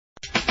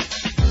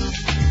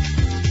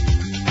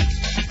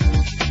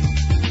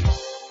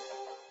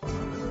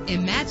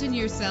Imagine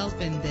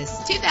yourself in this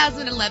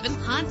 2011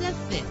 Honda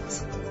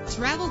Fit.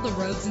 Travel the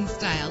roads in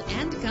style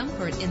and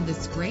comfort in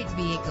this great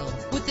vehicle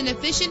with an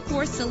efficient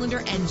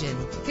 4-cylinder engine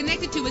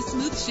connected to a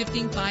smooth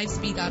shifting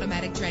 5-speed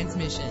automatic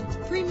transmission.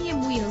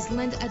 Premium wheels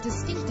lend a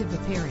distinctive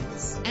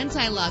appearance.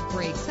 Anti-lock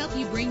brakes help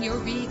you bring your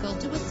vehicle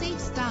to a safe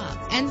stop,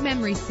 and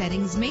memory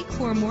settings make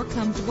for a more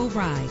comfortable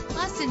ride.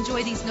 Plus,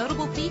 enjoy these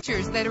notable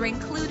features that are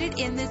included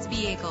in this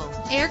vehicle: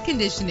 air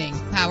conditioning,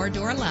 power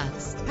door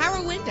locks,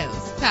 power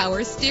windows,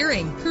 power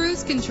steering,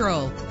 cruise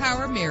control,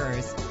 power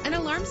mirrors, an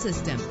alarm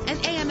system, an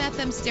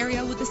AM/FM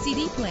stereo with a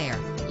CD player.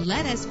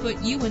 Let us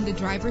put you in the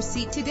driver's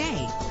seat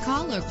today.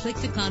 Call or click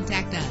to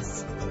contact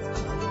us.